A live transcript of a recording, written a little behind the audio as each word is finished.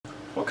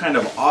What kind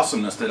of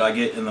awesomeness did I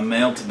get in the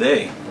mail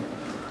today?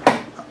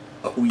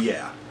 Oh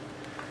yeah.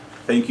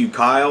 Thank you,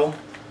 Kyle,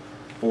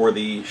 for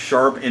the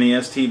Sharp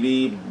NES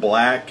TV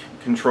black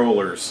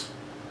controllers.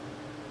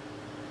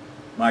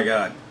 My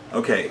God.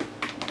 Okay,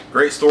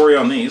 great story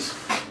on these.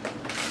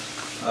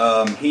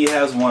 He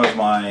has one of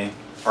my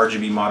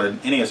RGB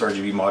modded, NES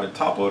RGB modded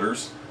top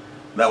loaders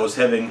that was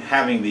having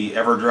the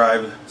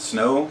EverDrive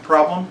snow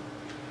problem,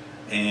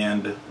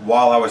 and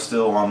while I was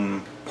still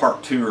on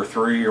part 2 or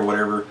 3 or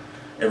whatever,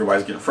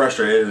 everybody's getting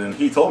frustrated, and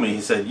he told me,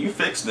 he said, you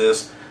fix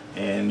this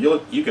and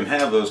you can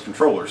have those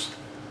controllers.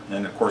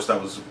 And of course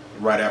that was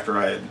right after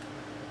I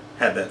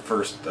had that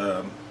first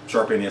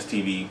Sharp NES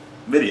TV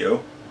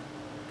video,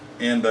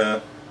 and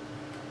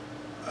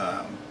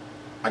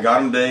I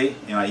got him today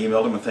and I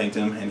emailed him and thanked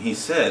him, and he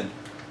said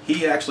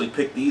he actually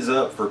picked these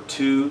up for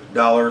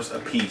 $2 a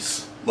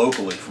piece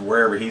locally from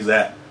wherever he's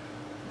at.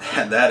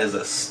 That is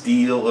a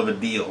steal of a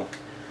deal.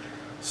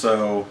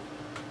 So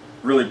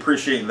really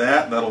appreciate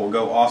that. That'll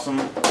go awesome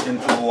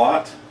into the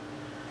lot.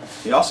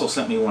 He also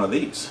sent me one of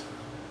these.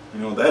 You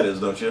know what that is,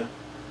 don't you?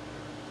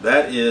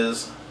 That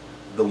is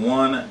the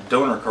one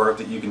donor cart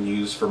that you can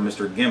use for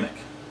Mr. Gimmick.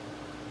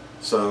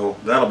 So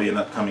that'll be an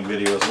upcoming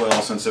video as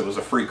well, since it was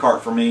a free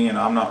cart for me and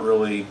I'm not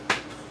really,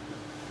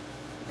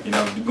 you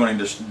know, going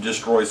to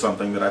destroy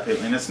something that I paid.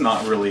 And it's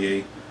not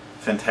really a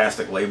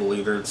fantastic label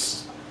either.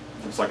 Looks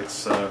like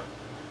it's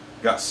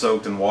got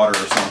soaked in water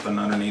or something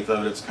underneath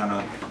of it. It's kind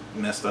of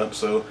messed up.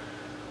 So,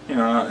 you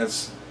know,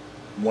 it's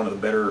one of the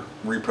better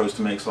repros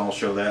to make, so I'll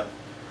show that.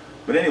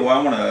 But anyway,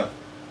 I'm going to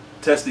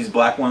test these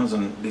black ones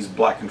and these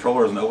black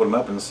controllers and open them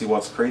up and see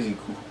what's crazy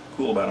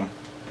cool about them.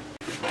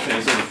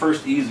 Okay, so the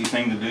first easy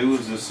thing to do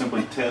is just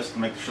simply test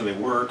and make sure they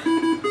work.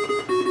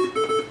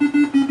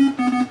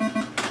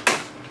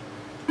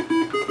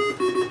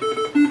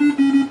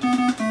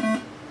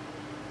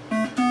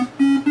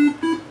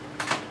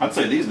 I'd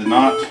say these did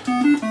not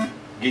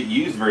get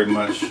used very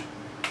much.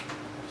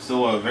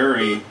 Still a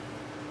very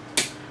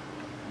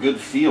good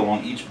feel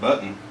on each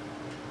button.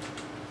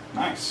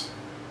 Nice.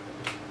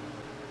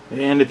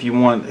 And if you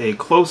want a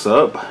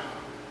close-up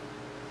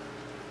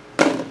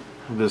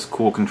of this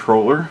cool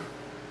controller,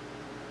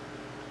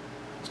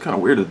 it's kind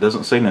of weird it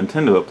doesn't say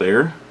Nintendo up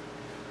there,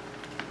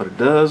 but it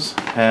does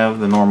have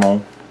the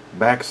normal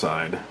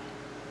backside.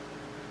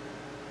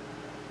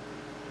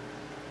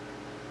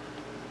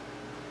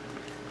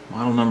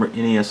 Model number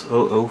NES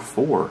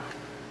 004.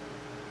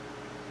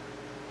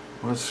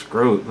 What a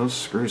screw! Those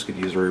screws could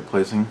use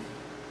replacing.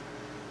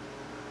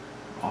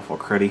 Awful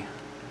cruddy.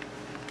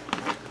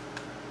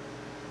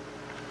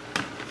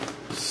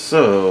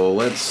 So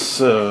let's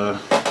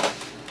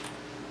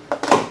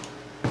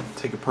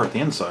take apart the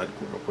inside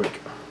real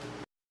quick.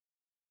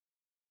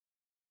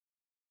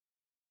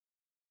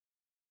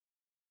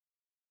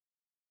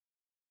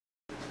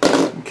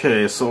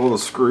 Okay, so all the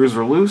screws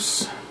are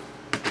loose.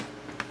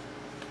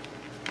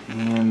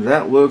 And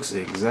that looks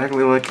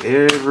exactly like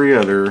every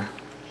other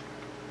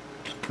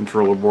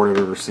controller board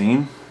I've ever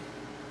seen.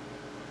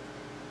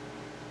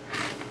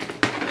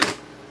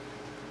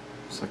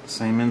 It's like the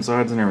same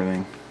insides and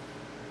everything.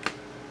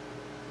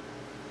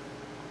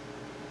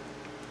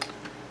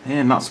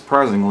 And not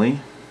surprisingly,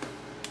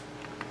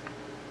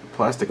 the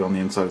plastic on the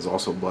inside is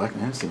also black.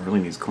 Man, this thing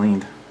really needs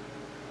cleaned.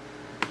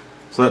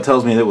 So that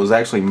tells me that it was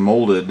actually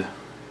molded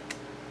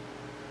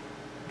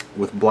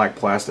with black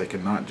plastic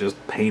and not just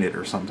painted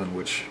or something,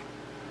 which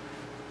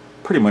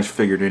pretty much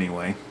figured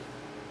anyway.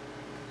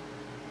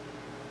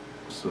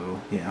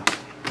 So yeah,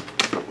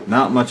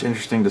 not much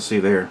interesting to see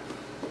there.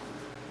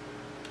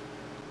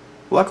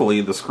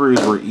 Luckily the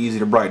screws were easy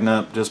to brighten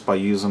up just by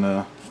using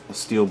a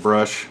steel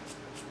brush.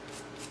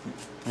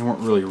 They weren't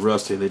really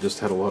rusty, they just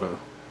had a lot of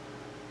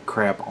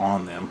crap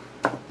on them.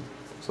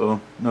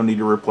 So no need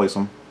to replace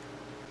them.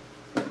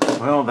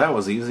 Well, that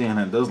was easy, and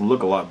it does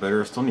look a lot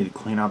better. Still need to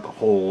clean out the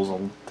holes.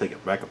 I'll take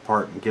it back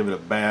apart and give it a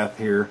bath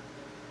here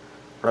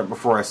right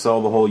before I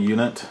sell the whole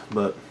unit.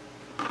 But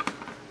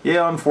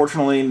yeah,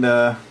 unfortunately,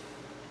 the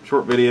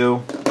short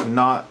video,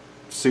 not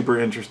super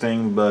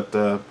interesting, but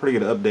pretty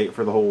good update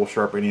for the whole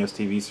Sharp NES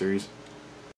TV series.